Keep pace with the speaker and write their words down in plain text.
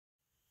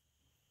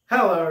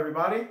Hello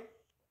everybody,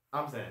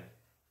 I'm Zen.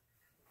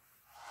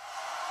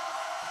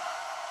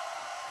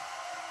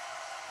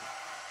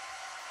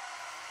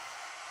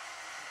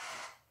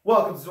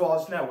 Welcome to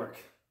Zoologist Network.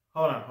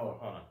 Hold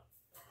on.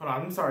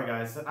 I'm sorry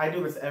guys, I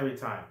do this every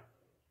time.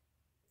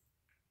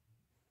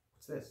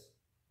 What's this?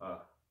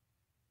 What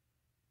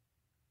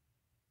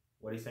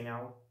are you saying,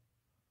 Owl?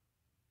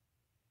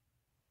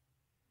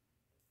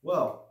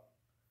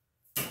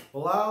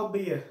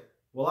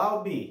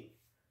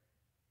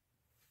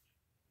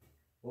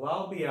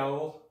 I'll be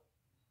Owl.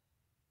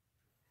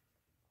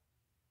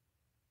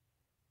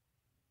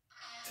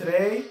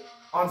 Today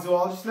on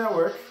Zoologist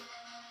Network,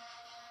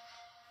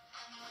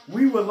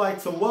 we would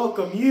like to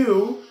welcome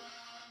you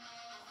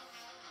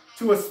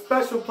to a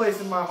special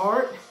place in my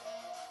heart.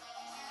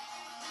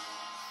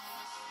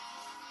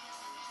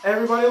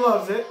 Everybody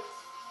loves it.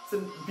 It's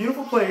a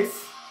beautiful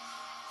place.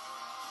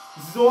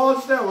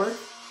 Zoologist Network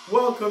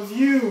welcomes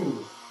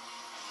you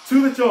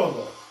to the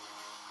jungle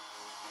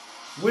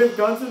with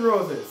Guns N'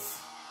 Roses,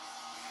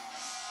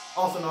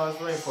 also known as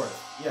the rainforest.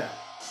 Yeah.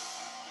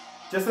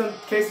 Just in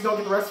case you don't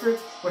get the rest of it,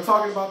 we're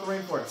talking about the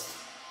rainforest.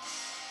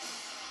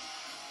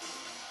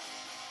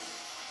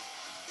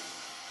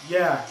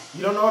 Yeah,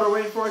 you don't know what a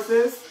rainforest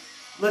is?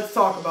 Let's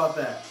talk about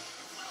that.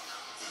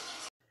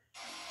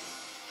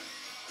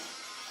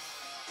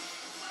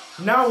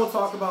 Now we'll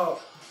talk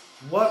about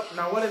what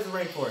is a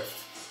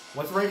rainforest?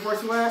 What's a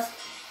rainforest, you ask?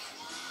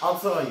 I'll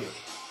tell you.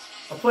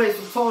 A place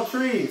with tall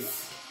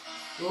trees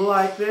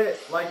like this,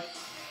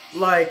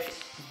 like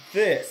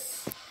this.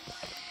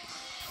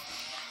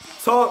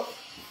 Tall,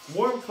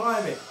 warm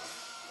climate,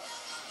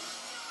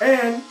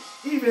 and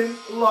even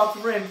lots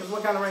of rain. Because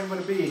what kind of rain would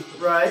it be,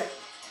 right?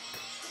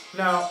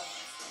 Now,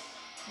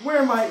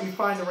 where might you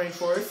find a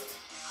rainforest?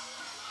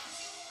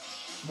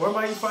 Where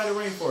might you find a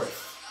rainforest?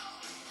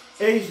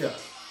 Asia,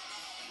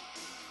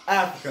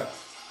 Africa,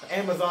 the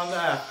Amazon to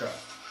Africa.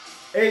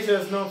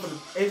 Asia jungle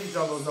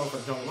is known for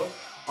the jungle.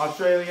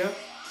 Australia,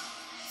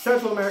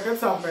 Central America,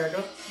 South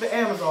America, the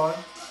Amazon,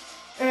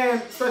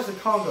 and especially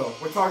Congo,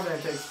 where Tarzan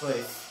takes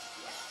place.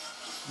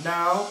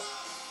 Now,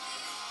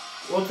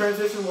 we'll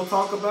transition. We'll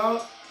talk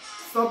about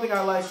something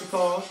I like to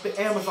call the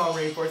Amazon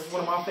rainforest. It's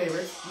one of my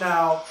favorites.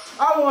 Now,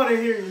 I want to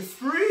hear you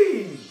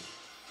scream.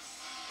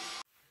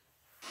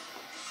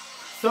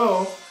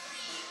 So,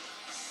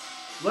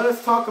 let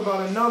us talk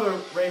about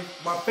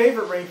my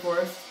favorite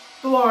rainforest,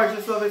 the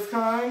largest of its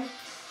kind,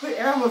 the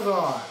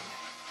Amazon.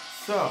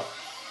 So,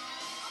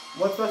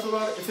 what's special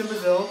about it? It's in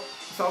Brazil,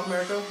 South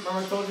America. Remember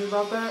I told you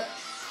about that?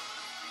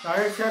 Now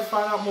here's a chance to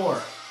find out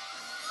more.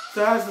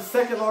 So it has the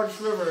second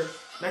largest river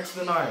next to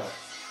the Nile.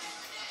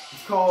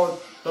 It's called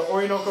the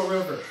Orinoco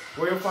River,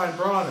 where you'll find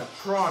piranhas,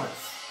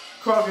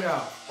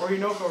 crocodiles,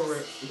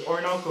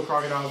 Orinoco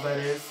crocodiles, that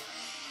is.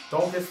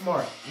 Don't get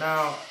smart.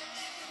 Now,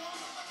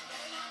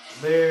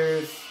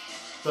 there's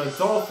the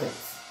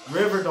dolphins,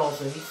 river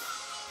dolphins.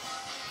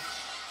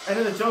 And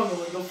in the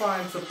jungle, you'll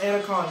find some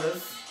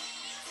anacondas.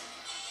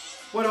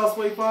 What else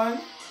will you find?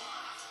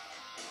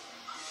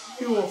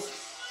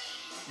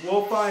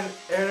 We'll find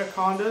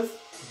anacondas,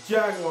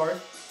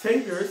 jaguars,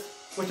 tapirs,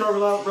 which are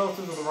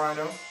relatives of the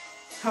rhino,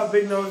 have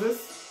big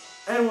noses,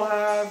 and we'll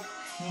have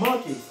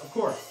monkeys, of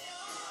course.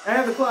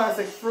 And the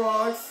classic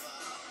frogs,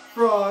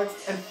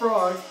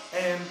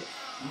 and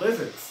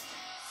lizards.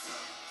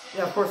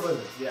 Yeah, of course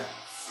lizards, yeah.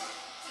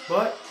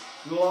 But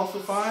you'll also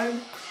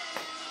find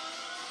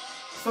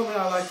something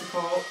I like to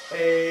call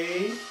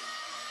a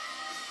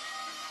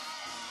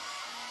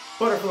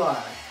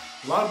butterfly.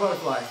 A lot of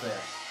butterflies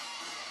there.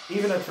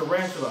 Even a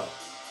tarantula.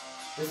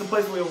 It's a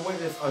place where you'll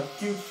witness a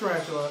huge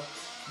tarantula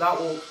that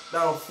can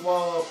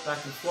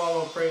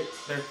swallow its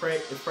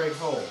prey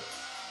whole.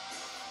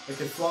 It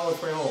can swallow its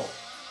prey whole.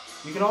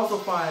 You can also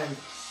find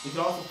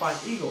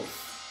eagles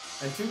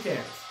and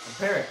toucans and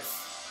parrots,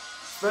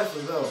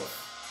 especially those.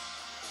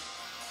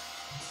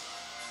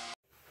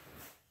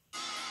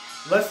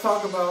 Let's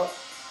talk about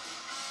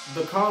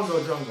the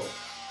Congo jungle.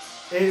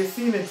 It is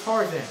seen in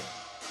Tarzan,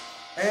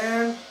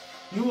 and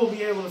you will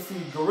be able to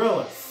see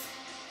gorillas,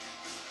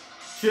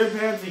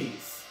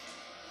 chimpanzees,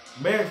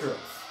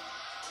 mandrills,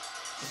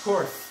 of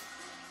course,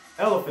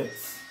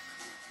 elephants,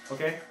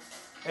 okay,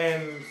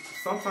 and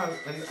sometimes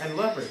and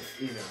leopards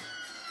even.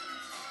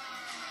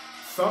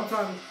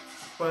 Sometimes,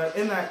 but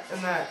in that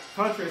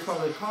country, it's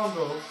called the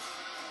Congo.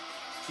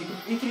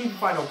 You can even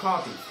find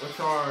okapis, which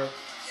are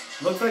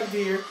looks like a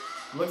deer,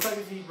 looks like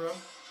a zebra,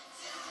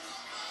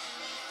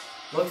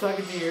 looks like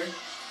a deer,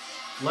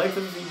 legs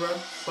of a zebra,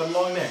 but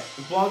long neck.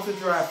 It belongs to the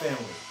giraffe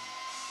family.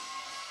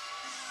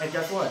 And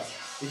guess what?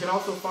 You can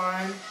also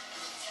find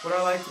what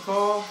I like to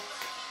call.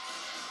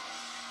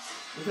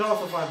 You can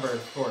also find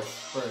birds, of course,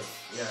 birds,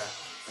 yeah,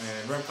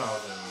 and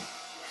reptiles and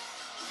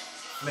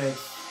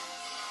snakes,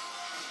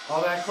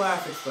 all that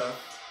classic stuff.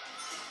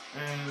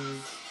 And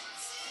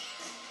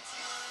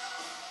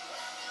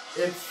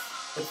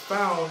it's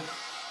found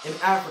in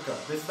Africa.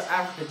 This is the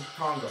African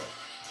Congo.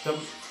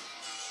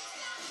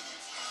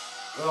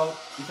 Well,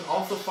 you can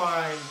also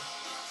find,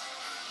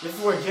 this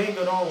is where Jane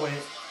Goodall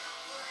went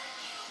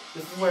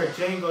This is where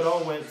Jane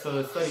Goodall went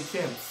to study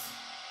chimps.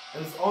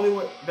 And it's only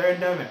what they're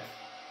endemic.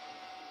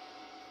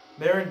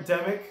 They're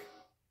endemic,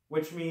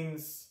 which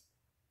means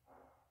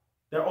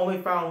they're only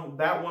found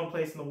that one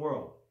place in the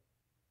world.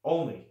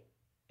 Only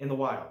in the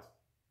wild.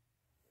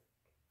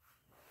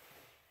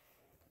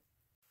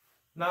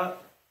 Now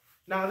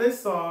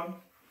this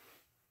song,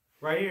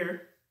 right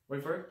here,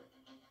 wait for it,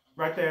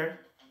 right there,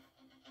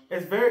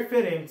 is very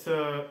fitting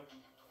to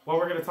what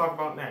we're going to talk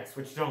about next,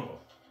 which is jungle.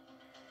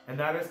 And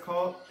that is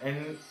called,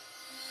 and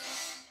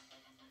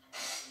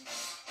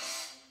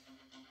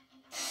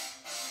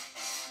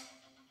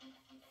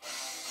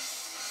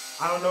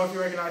I don't know if you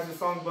recognize this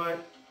song,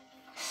 but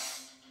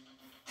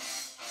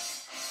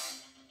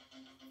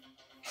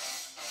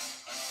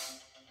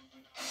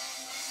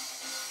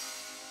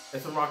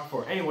it's from Rocky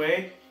IV.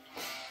 Anyway,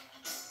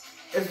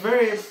 it's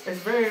very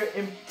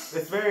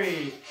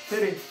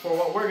fitting for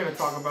what we're gonna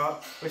talk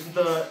about, which is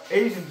the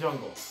Asian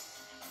jungle.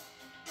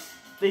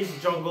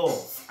 These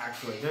jungles,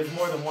 actually. There's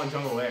more than one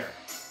jungle there.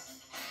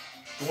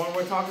 The one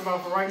we're talking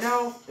about for right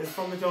now is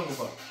from the Jungle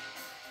Book.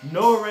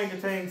 No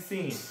orangutan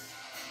seen.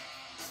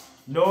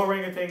 No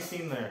orangutan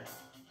seen there.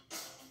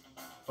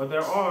 But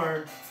there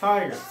are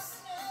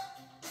tigers.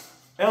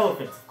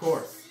 Elephants, of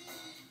course.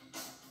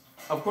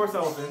 Of course,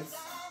 elephants.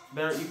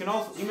 There you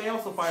may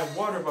also find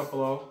water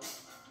buffalo,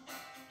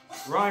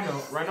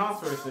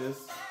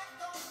 rhinoceroses,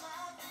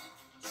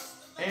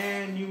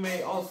 and you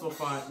may also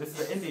find, this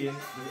is the Indian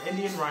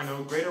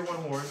rhino, greater one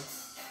horn,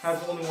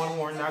 has only one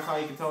horn, that's how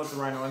you can tell it's a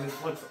rhino, and it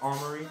looks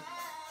armory.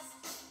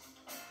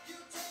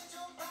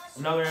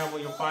 Another animal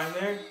you'll find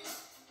there,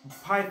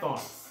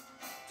 pythons.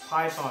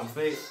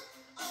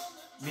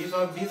 These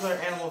are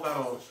animals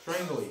that'll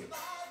strangle you.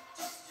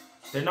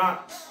 They're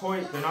not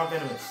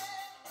venomous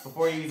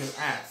before you even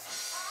ask.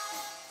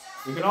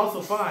 You can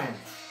also find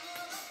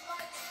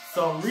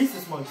some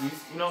rhesus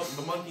monkeys. You know,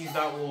 the monkeys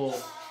that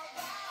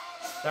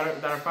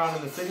are found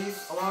in the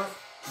cities a lot.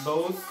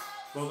 Those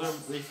are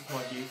rhesus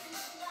monkeys.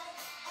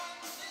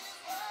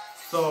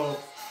 So,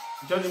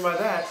 judging by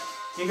that,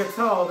 you can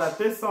tell that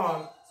this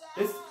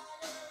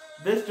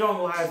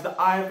jungle has the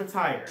eye of the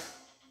tiger,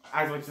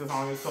 as which the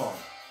song is called.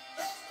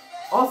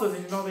 Also,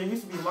 did you know there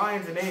used to be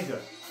lions in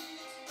Asia?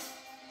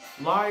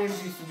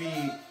 Lions used to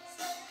be,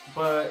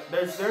 but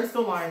there's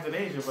still lions in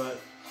Asia, but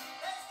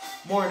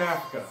more in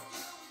Africa.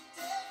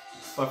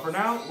 But for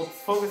now, we'll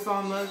focus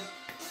on the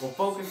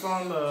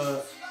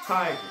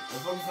tiger. We'll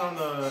focus on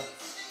the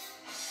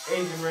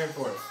Asian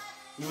rainforest.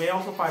 You may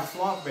also find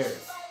sloth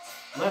bears,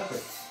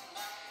 leopards,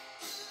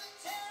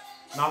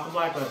 not the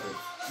black leopards.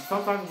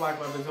 Sometimes black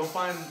leopards. You'll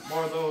find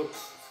more of those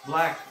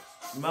black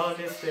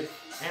melanistic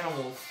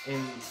animals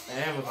in the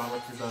Amazon,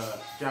 which is a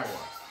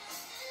jaguar.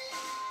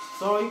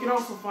 So you can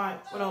also find,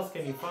 what else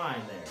can you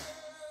find there?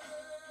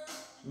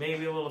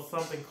 Maybe a little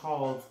something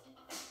called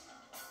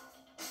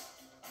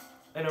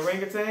an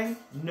orangutan?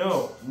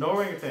 No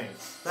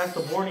orangutans. That's the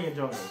Bornean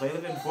jungle. They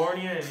live in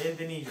Borneo and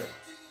Indonesia.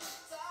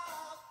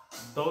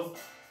 Those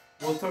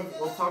we'll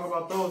talk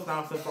about those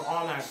now since we're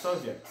on that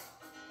subject.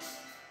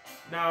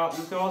 Now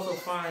you can also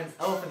find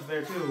elephants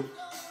there too.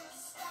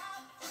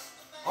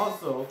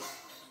 Also,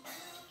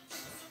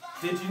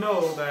 did you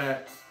know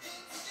that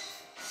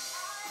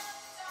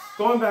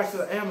going back to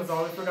the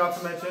Amazon, we forgot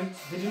to mention,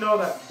 did you know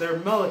that there are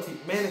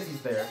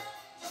manatees there?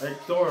 They're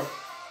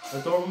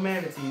adorable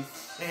manatees,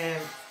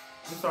 and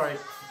I'm sorry,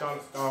 got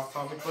off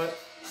topic,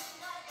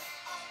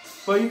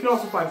 but you can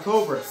also find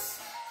cobras.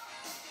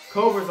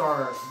 Cobras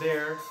are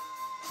there.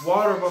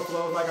 Water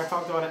buffaloes, like I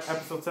talked about in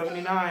episode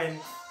 79.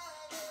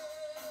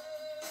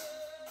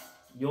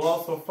 You'll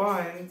also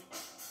find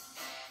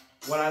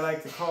what I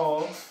like to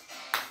call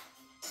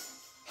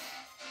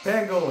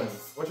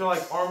pangolins, which are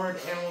like armored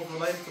animals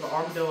related to the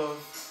armadillos,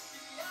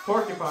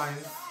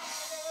 porcupines.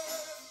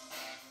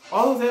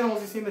 All those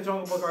animals you see in the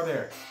Jungle Book are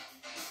there.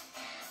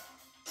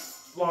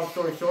 Long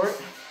story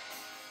short,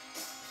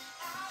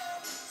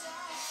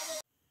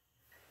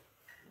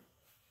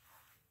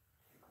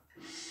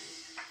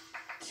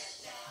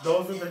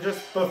 those are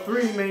just the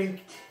three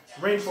main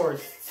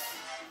rainforests.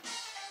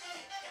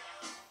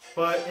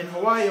 But in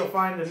Hawaii, you'll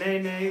find the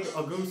nene,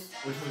 a goose,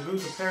 which is a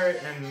goose, a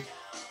parrot, and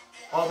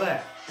all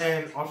that.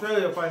 And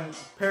Australia, you'll find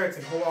parrots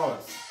and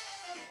koalas.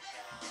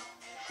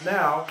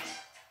 Now,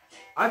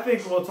 I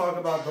think we'll talk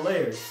about the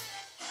layers.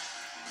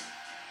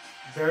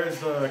 There's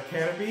the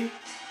canopy,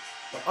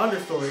 the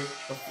understory,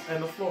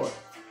 and the floor.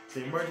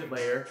 The emergent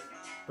layer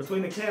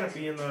between the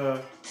canopy and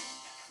the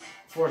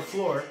forest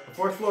floor. The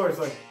forest floor is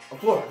like a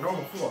floor,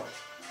 normal floor.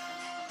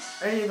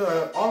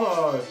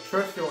 All the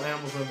terrestrial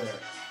animals in there.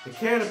 The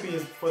canopy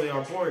is for the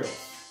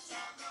arboreals,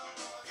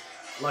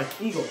 like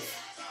eagles,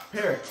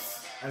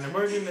 parrots, and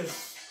emergent is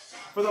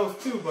for those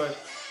too, but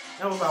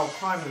animals that will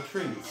climb the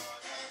trees.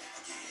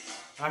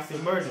 That's the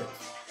emergent.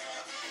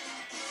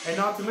 And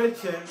not to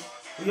mention,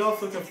 we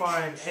also can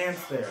find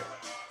ants there.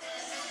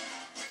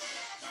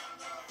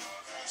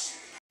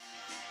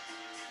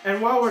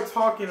 And while we're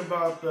talking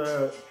about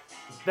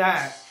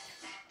that,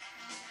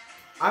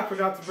 I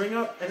forgot to bring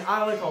up an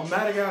island called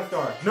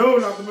Madagascar. No,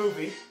 not the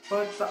movie,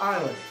 but the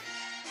island.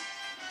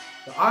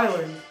 The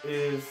island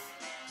is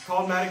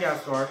called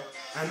Madagascar,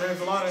 and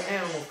there's a lot of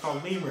animals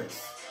called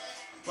lemurs.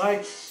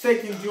 Like say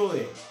King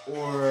Julian,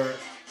 or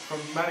from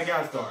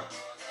Madagascar.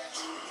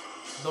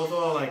 Those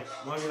are like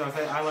ones that I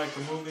said I like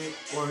the movie,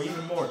 or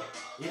even more.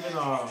 Even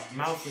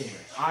mouse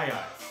lemur, Aye.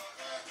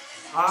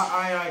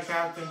 Aye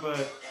Captain,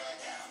 but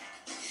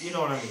you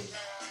know what I mean.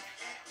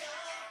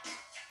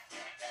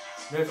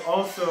 There's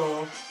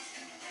also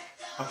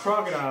a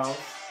crocodile,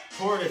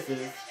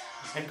 tortoises,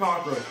 and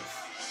cockroaches.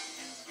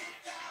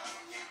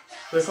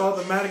 They're called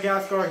the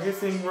Madagascar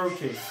hissing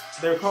roaches.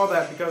 They're called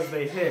that because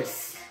they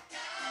hiss.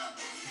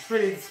 It's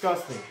pretty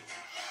disgusting.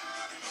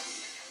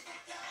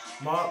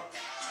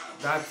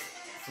 That's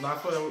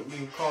what we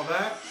would call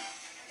that.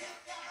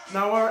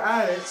 Now while we're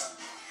at it,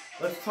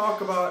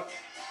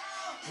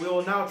 we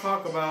will now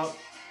talk about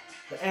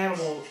the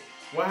animal,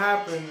 what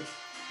happened,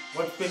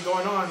 what's been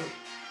going on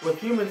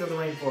with humans in the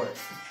rainforest.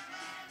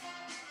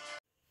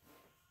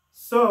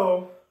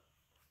 So,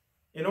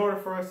 in order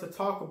for us to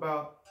talk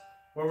about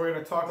what we're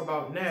going to talk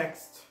about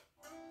next,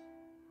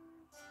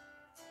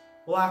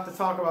 we'll have to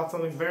talk about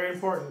something very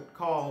important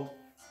called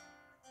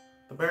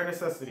the bare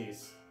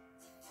necessities.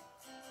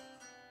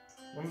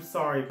 I'm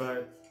sorry,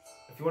 but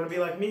if you want to be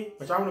like me,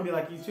 which I want to be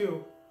like you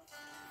too,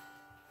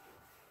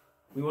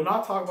 we will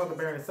not talk about the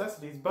bare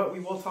necessities, but we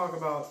will talk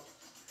about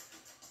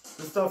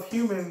the stuff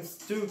humans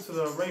do to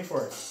the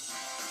rainforest.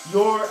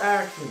 Your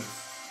actions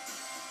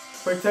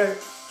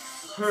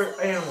hurt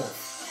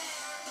animals.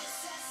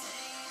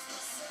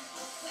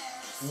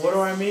 What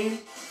do I mean?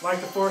 Like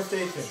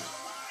deforestation.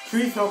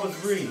 Trees help us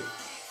breathe.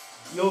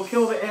 You'll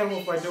kill the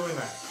animals by doing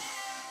that.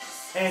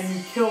 And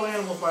you kill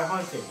animals by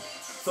hunting.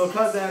 So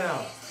cut that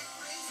out.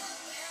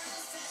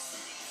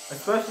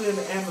 Especially in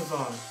the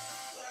Amazon.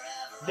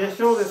 They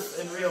show this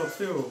in Rio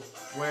too,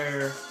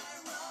 where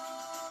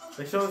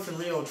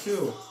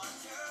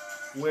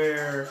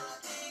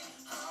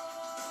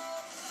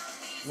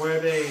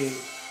they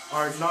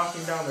are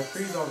knocking down the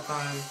trees all the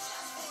time.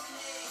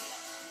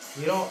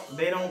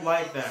 They don't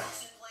like that.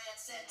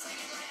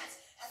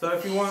 So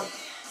if you want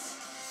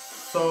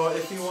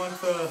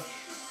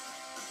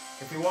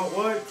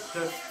wood,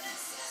 just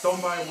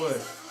don't buy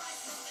wood.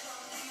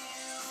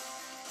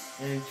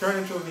 And turn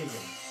into a vegan.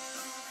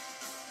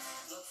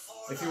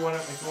 If you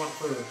want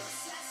food.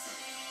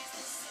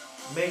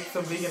 Make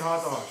some vegan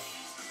hot dogs.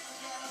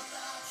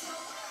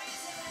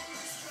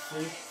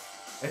 See?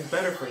 It's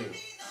better for you.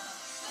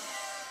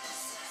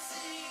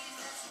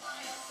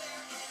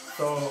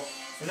 So,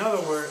 in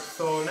other words,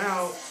 so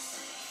now,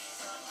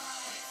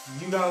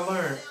 you gotta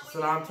learn. So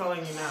now I'm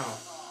telling you now.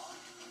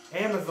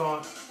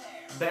 Amazon,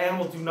 the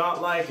animals do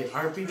not like it.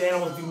 I repeat, the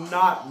animals do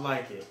not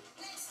like it.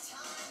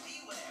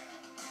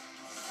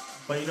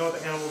 But you know what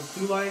the animals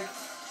do like?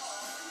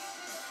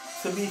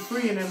 To be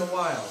free and in the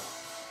wild.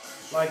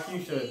 Like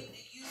you should.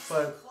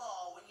 But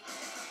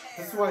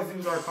this is why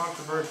zoos are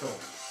controversial.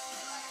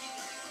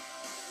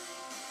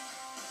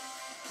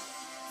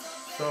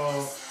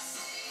 So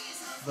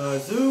the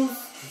zoos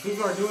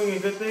are doing a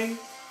good thing,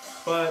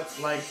 but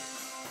like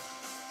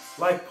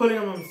putting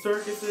them in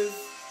circuses,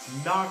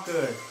 not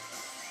good.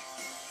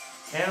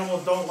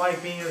 Animals don't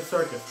like being in a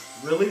circus.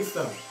 Release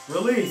them.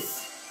 Release.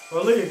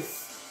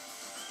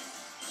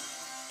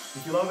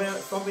 If you love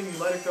something, you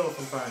let it go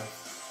sometimes.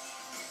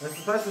 And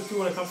especially too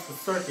when it comes to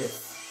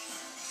circus.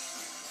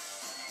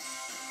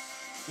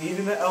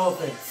 Even the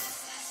elephants.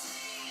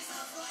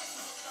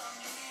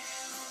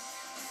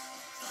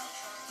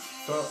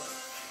 So,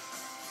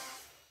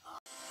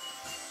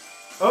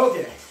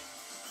 okay.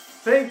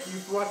 Thank you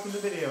for watching the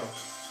video.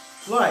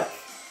 Like,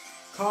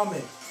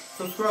 comment,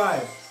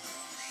 subscribe.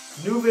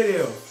 New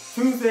videos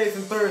Tuesdays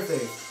and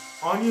Thursdays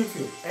on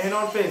YouTube and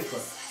on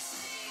Facebook.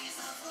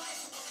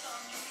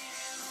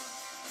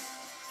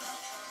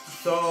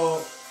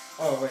 So,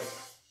 oh wait.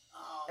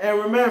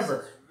 And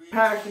remember,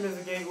 passion is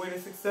a gateway to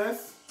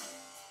success.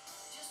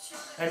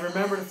 And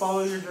remember to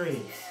follow your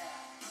dreams.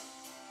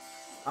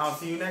 I'll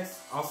see you on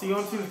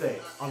Tuesday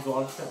on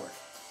Zoologist Network.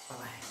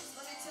 Bye-bye.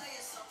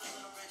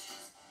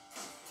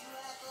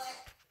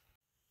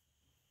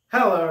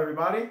 Hello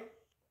everybody.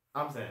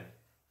 I'm Zen.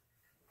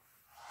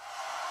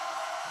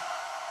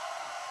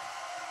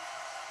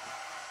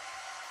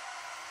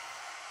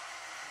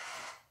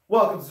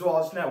 Welcome to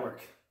Zoologist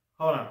Network.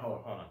 Hold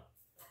on.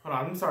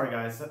 I'm sorry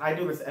guys. I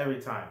do this every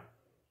time.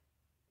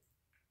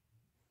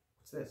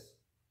 What's this?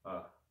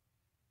 What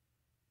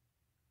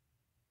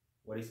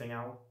are you saying,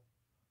 Owl?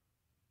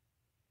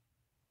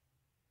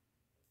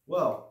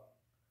 Well,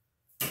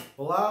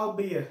 I'll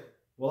be,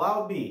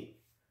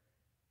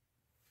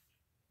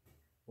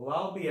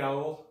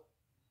 Owl.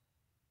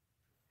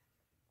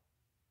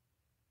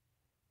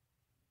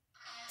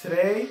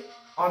 Today,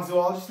 on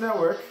Zoologist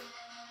Network,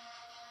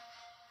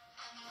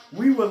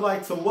 we would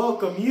like to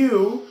welcome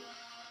you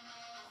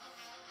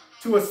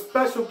to a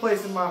special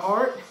place in my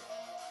heart.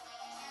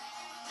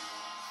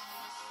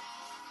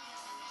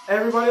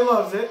 Everybody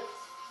loves it.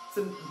 It's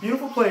a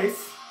beautiful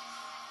place.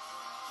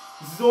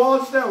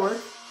 Zoologist Network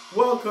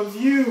welcomes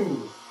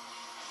you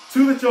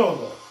to the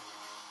jungle.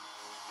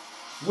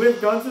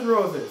 with Guns N'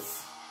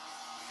 Roses,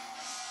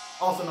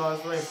 also known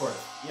as the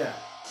rainforest. Yeah.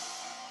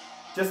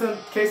 Just in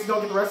case you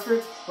don't get the rest of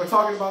it, we're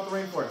talking about the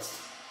rainforest.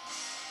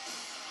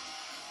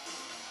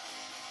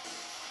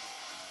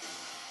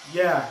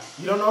 Yeah,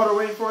 you don't know what a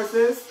rainforest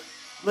is?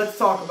 Let's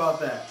talk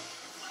about that.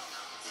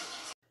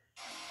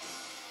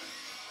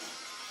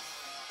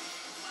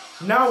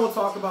 Now we'll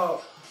talk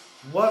about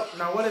what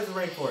is a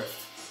rainforest?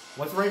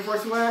 What's a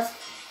rainforest, you ask?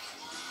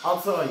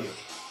 I'll tell you.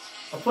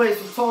 A place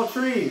with tall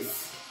trees.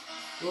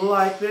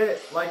 Like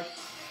this.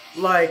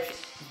 Like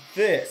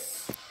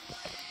this.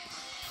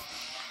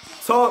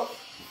 Tall,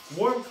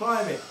 warm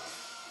climate.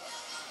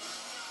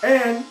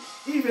 And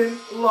even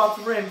lots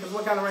of rain, because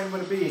what kind of rain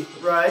would it be,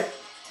 right?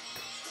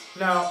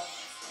 Now,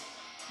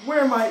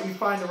 where might you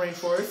find a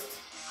rainforest?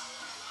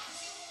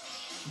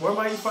 Where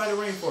might you find a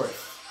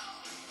rainforest?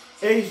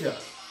 Asia.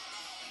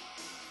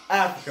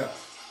 Africa.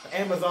 The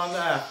Amazon to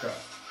Africa.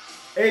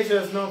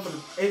 Asia jungle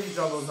is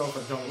known for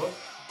the jungle.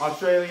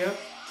 Australia,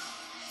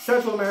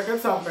 Central America,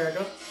 South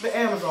America, the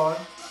Amazon,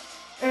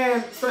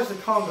 and especially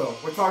Congo,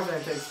 where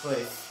Tarzan takes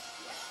place.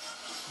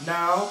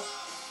 Now,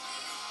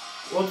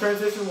 we'll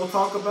transition, we'll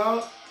talk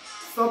about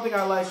something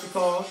I like to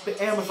call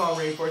the Amazon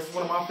rainforest. It's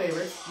one of my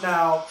favorites.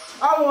 Now,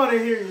 I want to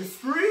hear you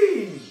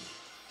scream!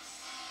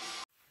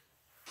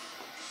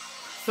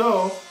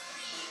 So,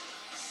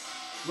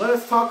 let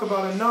us talk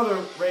about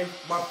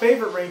my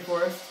favorite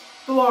rainforest,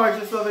 the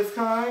largest of its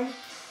kind,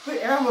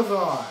 the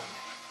Amazon.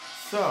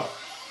 So,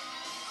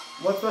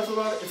 what's special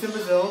about it? It's in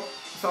Brazil,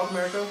 South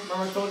America.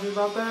 Remember I told you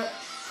about that?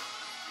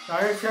 Now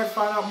here's a chance to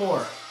find out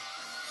more.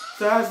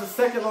 So it has the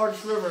second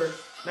largest river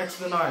next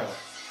to the Nile.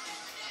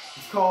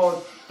 It's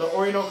called the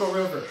Orinoco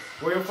River,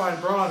 where you'll find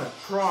piranhas,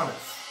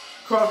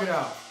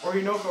 crocodiles,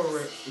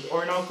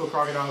 Orinoco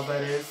crocodiles,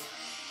 that is.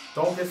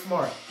 Don't get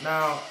smart.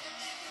 Now,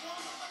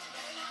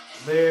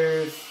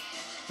 there's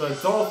the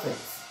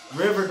dolphins,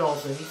 river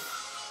dolphins.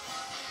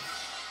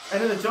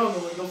 And in the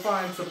jungle, you'll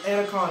find some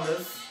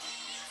anacondas.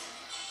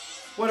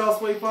 What else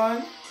will you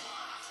find?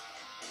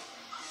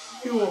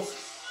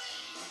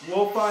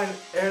 We'll find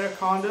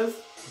anacondas,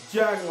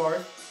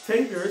 jaguars,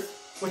 tapirs,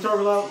 which are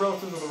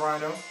relatives of the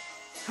rhino,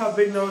 have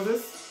big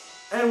noses,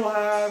 and we'll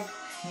have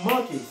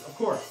monkeys, of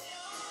course.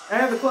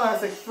 And the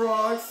classic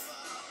frogs,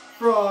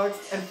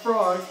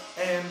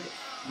 and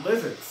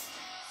lizards.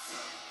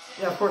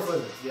 Yeah, of course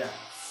lizards, yeah.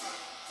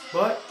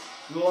 But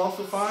you'll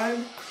also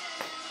find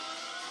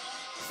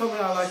something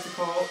I like to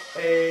call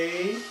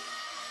a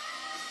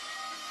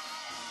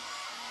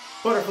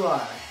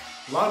butterfly.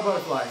 A lot of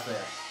butterflies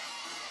there.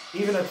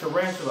 Even a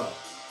tarantula.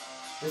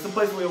 It's a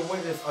place where you'll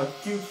witness a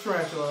huge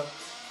tarantula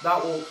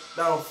that can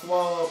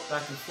swallow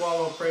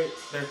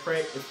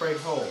its prey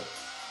whole.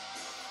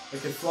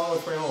 It can swallow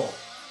its prey whole.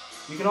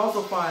 You can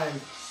also find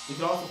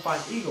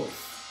eagles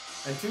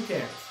and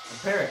toucans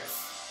and parrots,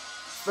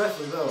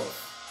 especially those.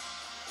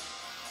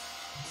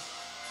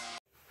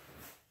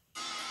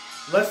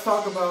 Let's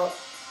talk about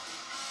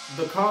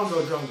the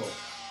Congo jungle.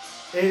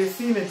 It is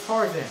seen in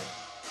Tarzan,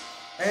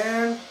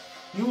 and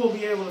you will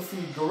be able to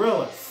see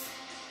gorillas,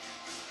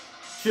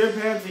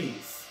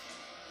 chimpanzees,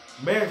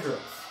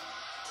 mangroves,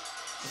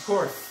 of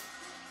course,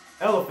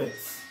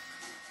 elephants,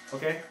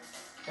 okay,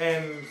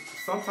 and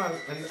sometimes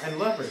and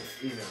leopards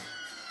even.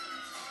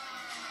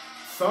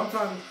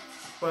 Sometimes,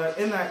 but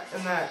in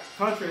that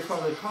country, it's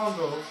called the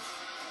Congo.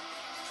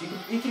 You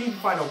can even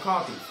find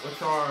okapis, which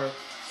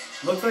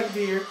looks like a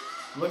deer,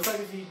 looks like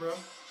a zebra,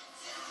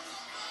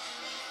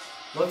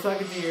 looks like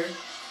a deer,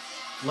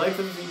 legs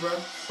of a zebra,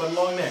 but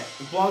long neck.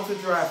 It belongs to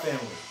the giraffe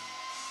family.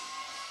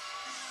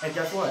 And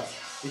guess what?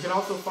 You can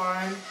also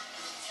find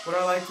what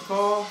I like to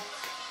call.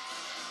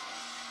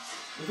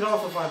 You can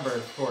also find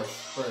birds, of course,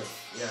 birds,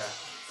 yeah,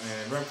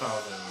 and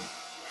reptiles and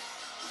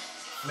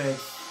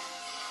snakes,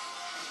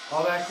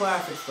 all that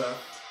classic stuff.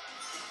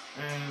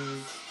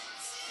 And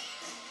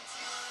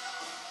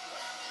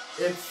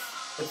it's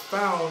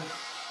found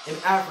in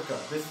Africa.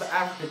 This is the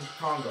African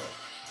Congo.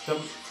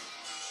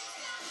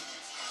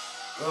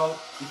 Well,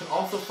 you can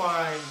also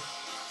find.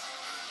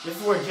 This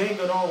is where Jane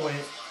Goodall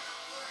went.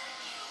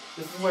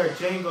 This is where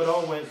Jane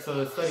Goodall went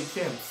to study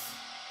chimps,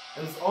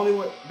 and it's only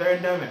what they're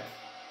endemic.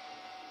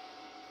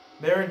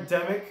 They're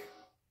endemic,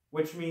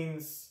 which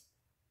means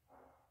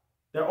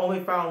they're only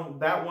found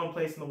that one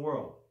place in the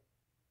world,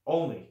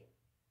 only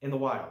in the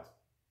wild.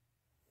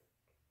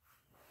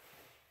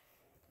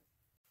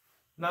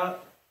 Now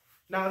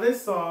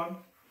this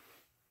song,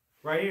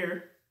 right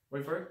here,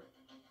 wait for it,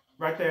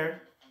 right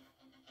there,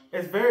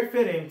 is very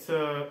fitting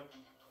to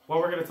what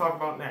we're going to talk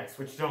about next,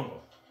 which is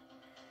jungle.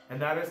 And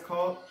that is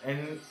called,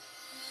 and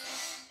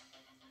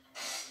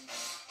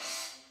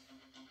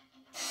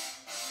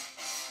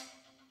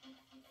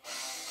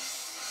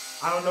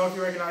I don't know if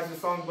you recognize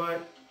this song,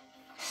 but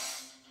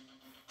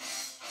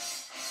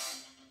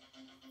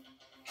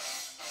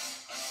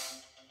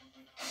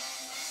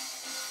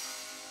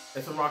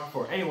it's a rock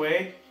report.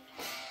 Anyway,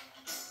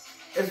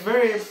 it's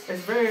very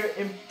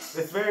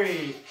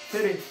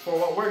fitting for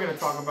what we're going to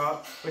talk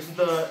about, which is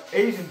the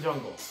Asian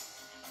jungle.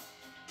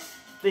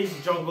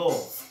 These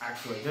jungles,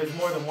 actually. There's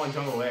more than one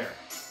jungle there.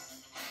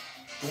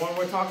 The one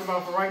we're talking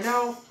about for right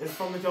now is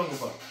from the Jungle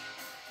Book.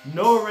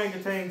 No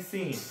orangutan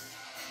seen.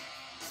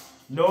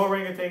 No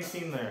orangutan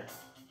seen there.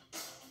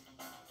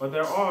 But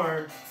there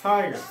are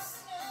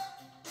tigers.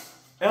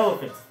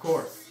 Elephants, of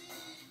course.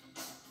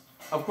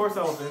 Of course,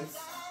 elephants.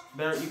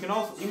 There you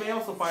may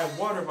also find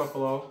water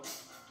buffalo,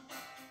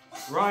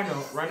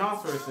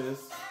 rhinoceroses,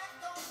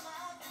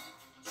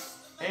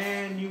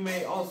 and you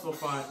may also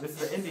find,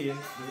 this is an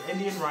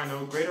Indian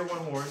rhino, greater one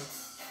horn,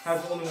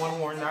 has only one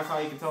horn, that's how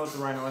you can tell it's a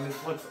rhino, and it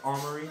looks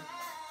armory.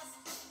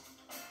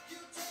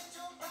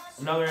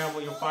 Another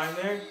animal you'll find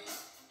there,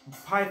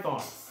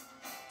 pythons.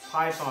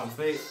 Pythons,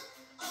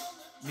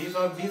 these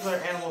are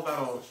animals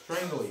that'll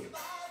strangle you.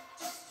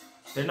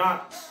 They're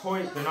not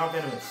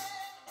venomous,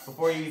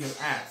 before you even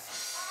ask.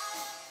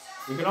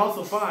 You can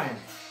also find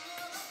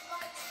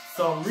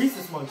some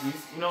rhesus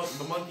monkeys, you know,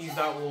 the monkeys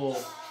that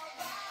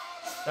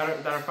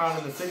are found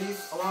in the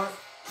cities a lot.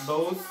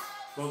 Those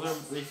are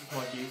rhesus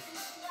monkeys.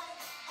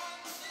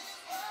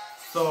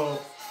 So,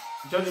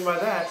 judging by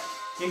that,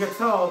 you can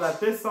tell that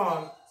this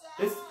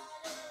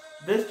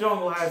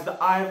jungle has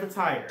the eye of the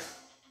tiger,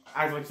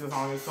 as which the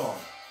song is called.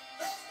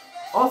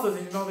 Also,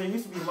 did you know there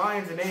used to be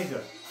lions in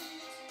Asia?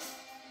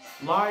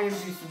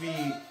 Lions used to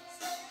be,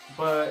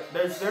 but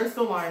there's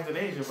still lions in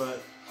Asia,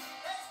 but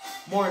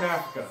more in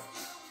Africa.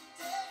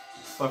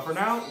 But for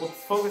now, we'll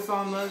focus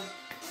on the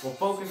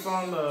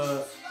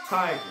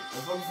tiger.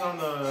 We'll focus on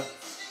the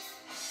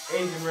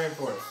Asian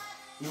rainforest.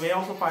 You may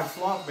also find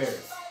sloth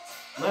bears,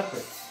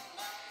 leopards,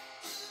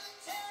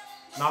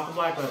 not the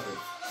black leopards.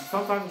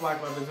 Sometimes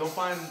black leopards. You'll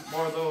find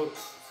more of those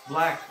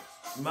black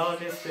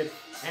melanistic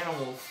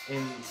animals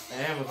in the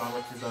Amazon,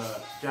 which is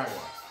a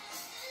jaguar.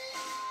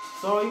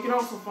 So you can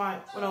also find,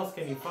 what else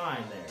can you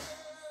find there?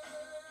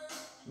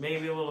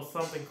 Maybe a little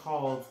something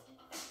called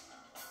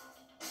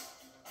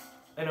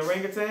an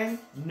orangutan?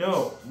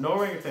 No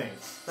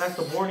orangutans. That's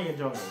the Bornean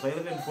jungle. They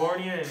live in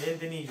Borneo and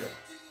Indonesia.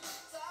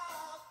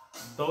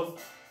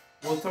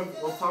 We'll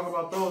talk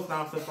about those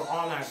now since we're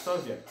on that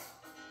subject.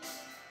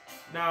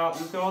 Now,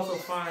 you can also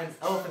find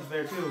elephants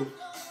there too.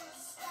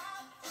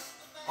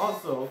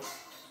 Also,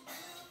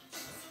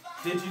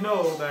 did you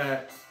know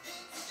that,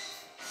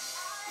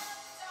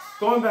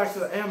 going back to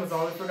the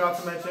Amazon, we forgot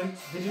to mention,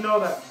 did you know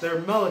that there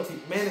are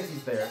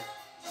manatees there?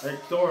 They're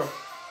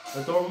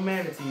adorable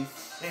manatees,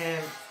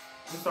 and,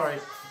 I'm sorry,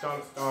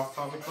 got off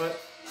topic, but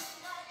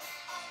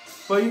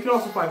you can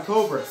also find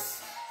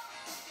cobras.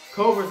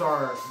 Cobras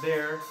are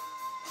there.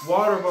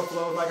 Water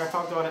buffalo, like I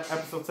talked about in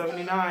episode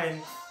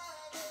 79.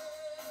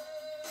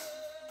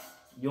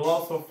 You'll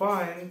also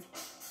find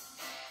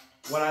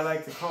what I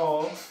like to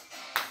call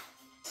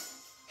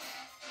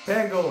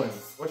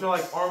pangolins, which are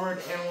like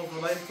armored animals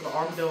related to the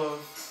armadillos,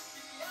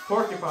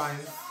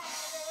 porcupines.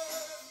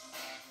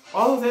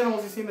 All those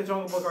animals you see in the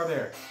Jungle Book are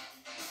there.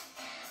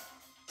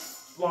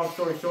 Long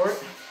story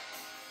short.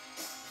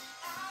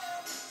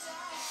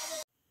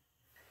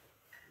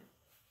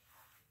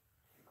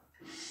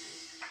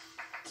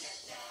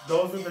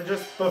 Those are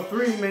just the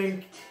three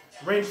main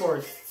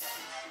rainforests.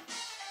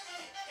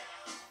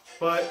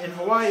 But in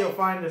Hawaii, you'll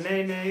find the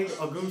nene,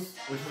 a goose,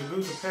 which is a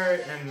goose, a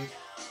parrot, and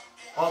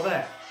all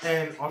that.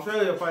 And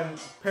Australia, you'll find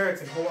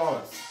parrots and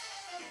koalas.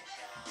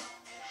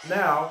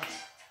 Now,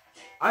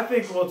 I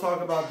think we'll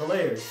talk about the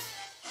layers.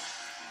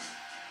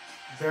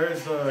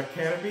 There's the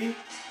canopy,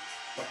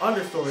 the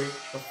understory,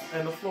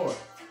 and the floor.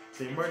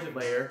 The emergent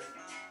layer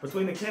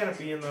between the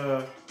canopy and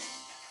the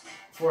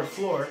forest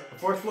floor. The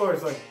forest floor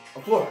is like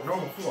a floor, a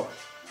normal floor.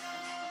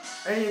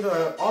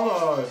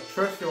 All the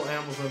terrestrial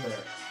animals in there.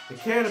 The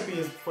canopy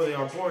is for the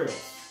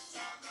arboreals,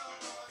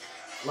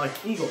 like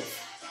eagles,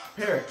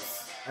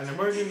 parrots, and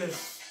emergent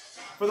is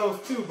for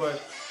those too,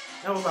 but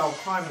animals that will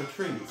climb the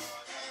trees.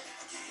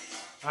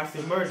 That's the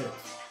emergent.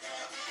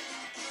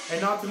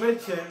 And not to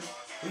mention,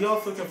 we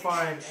also can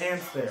find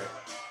ants there.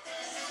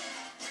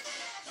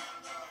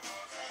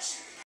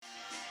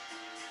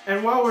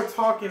 And while we're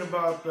talking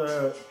about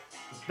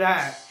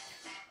that,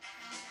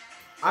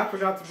 I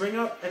forgot to bring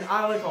up an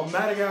island called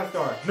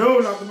Madagascar. No,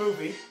 not the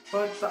movie,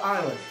 but the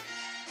island.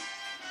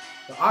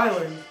 The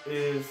island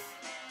is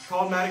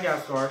called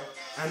Madagascar,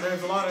 and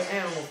there's a lot of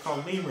animals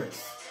called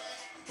lemurs.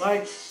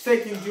 Like say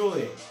King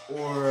Julian,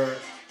 or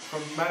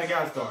from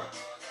Madagascar.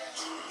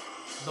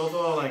 Those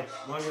are like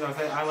ones that I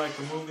say I like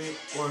the movie,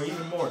 or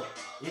even more.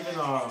 Even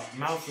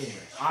mouse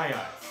lemur,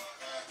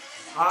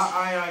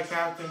 Aye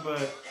Captain,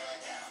 but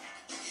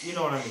you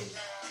know what I mean.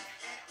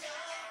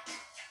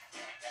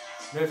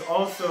 There's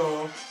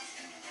also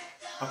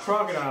a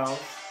crocodile,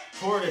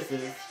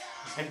 tortoises,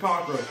 and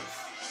cockroaches.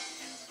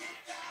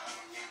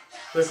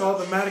 They're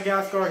called the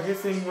Madagascar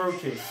hissing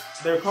roaches.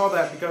 They're called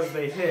that because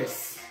they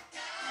hiss.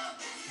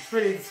 It's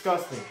pretty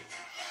disgusting.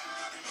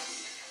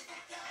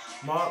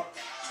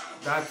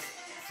 That's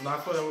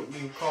what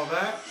we call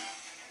that.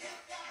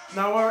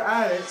 Now while we're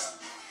at it,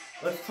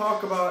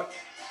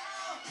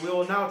 we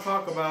will now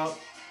talk about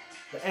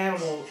the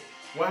animal,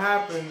 what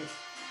happened,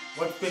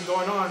 what's been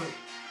going on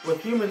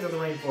with humans in the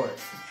rainforest.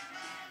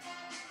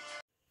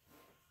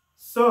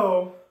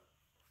 So,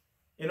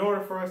 in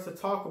order for us to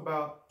talk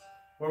about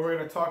what we're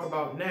going to talk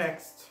about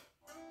next,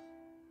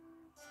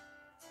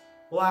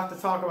 we'll have to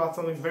talk about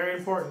something very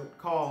important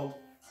called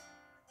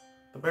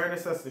the bare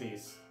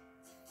necessities.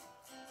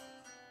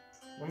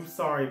 I'm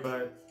sorry,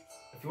 but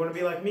if you want to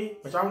be like me,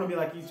 which I want to be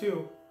like you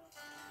too,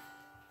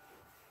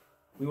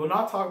 we will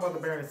not talk about the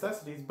bare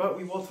necessities, but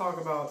we will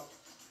talk about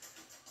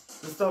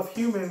the stuff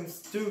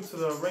humans do to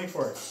the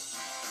rainforest.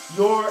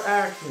 Your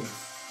actions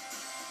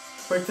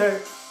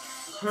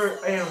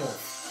hurt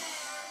animals.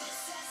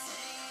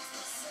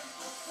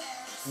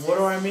 What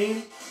do I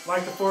mean?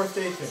 Like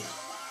deforestation.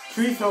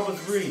 Trees help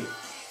us breathe.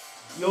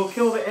 You'll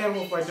kill the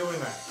animals by doing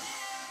that.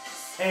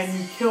 And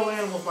you kill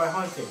animals by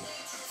hunting.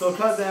 So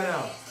cut that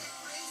out.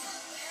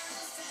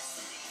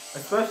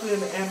 Especially in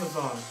the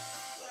Amazon.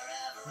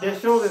 They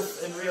show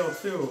this in Rio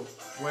too,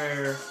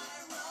 where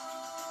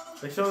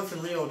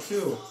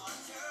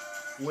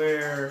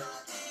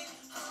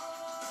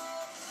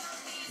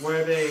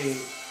they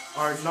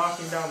are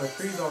knocking down the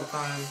trees all the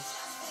time.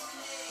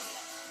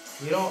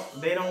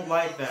 They don't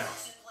like that.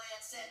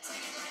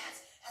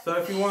 So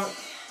if you want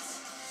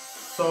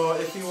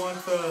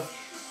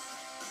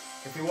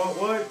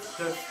wood,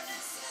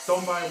 just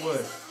don't buy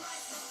wood.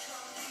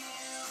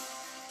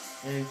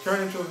 And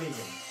turn into a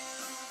vegan.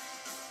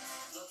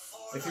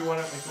 If you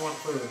want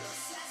food.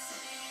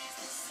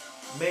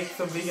 Make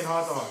some vegan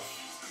hot dogs.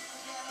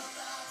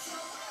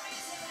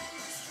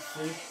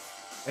 See?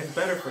 It's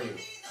better for you.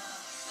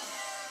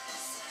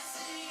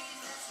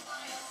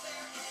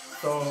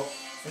 So,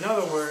 in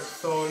other words,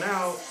 so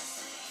now,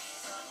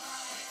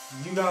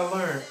 you gotta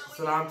learn.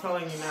 So now I'm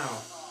telling you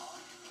now.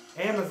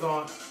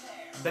 Amazon,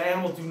 the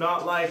animals do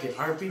not like it.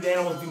 I repeat, the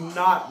animals do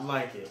not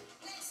like it.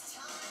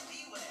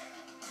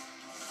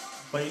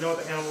 But you know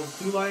what the animals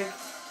do like?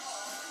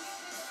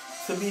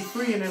 To be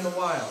free and in the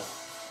wild.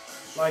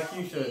 Like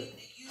you should.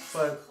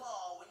 But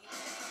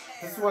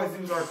this is why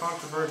zoos are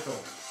controversial.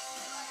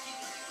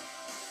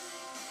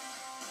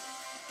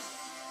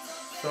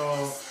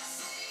 So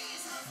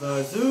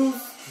the zoos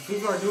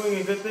are doing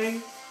a good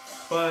thing,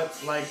 but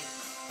like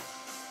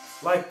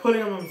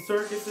putting them in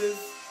circuses,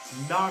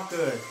 not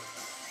good.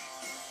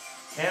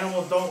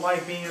 Animals don't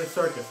like being in a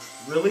circus.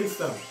 Release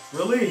them.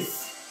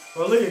 Release.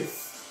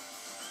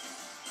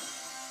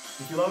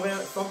 If you love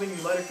something,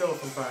 you let it go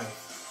sometimes.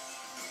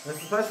 And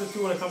especially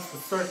too when it comes to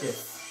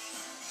circus.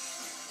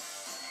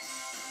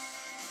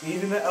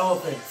 Even the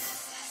elephants.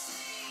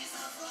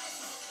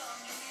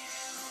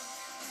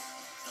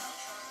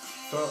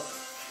 So,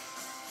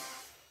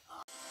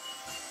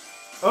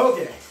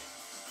 okay.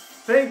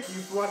 Thank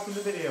you for watching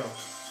the video.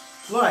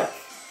 Like,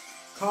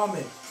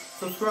 comment,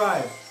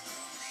 subscribe.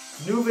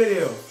 New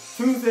videos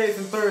Tuesdays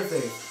and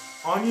Thursdays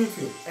on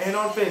YouTube and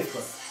on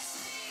Facebook.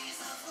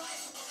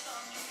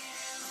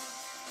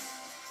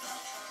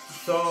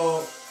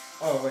 So,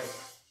 oh wait.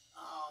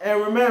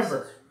 And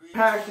remember,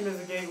 passion is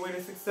a gateway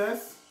to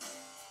success.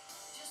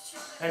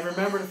 And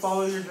remember to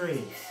follow your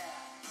dreams.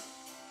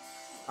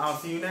 I'll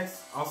see you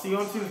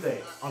on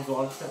Tuesday on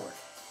Zoologist Network.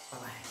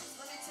 Bye-bye.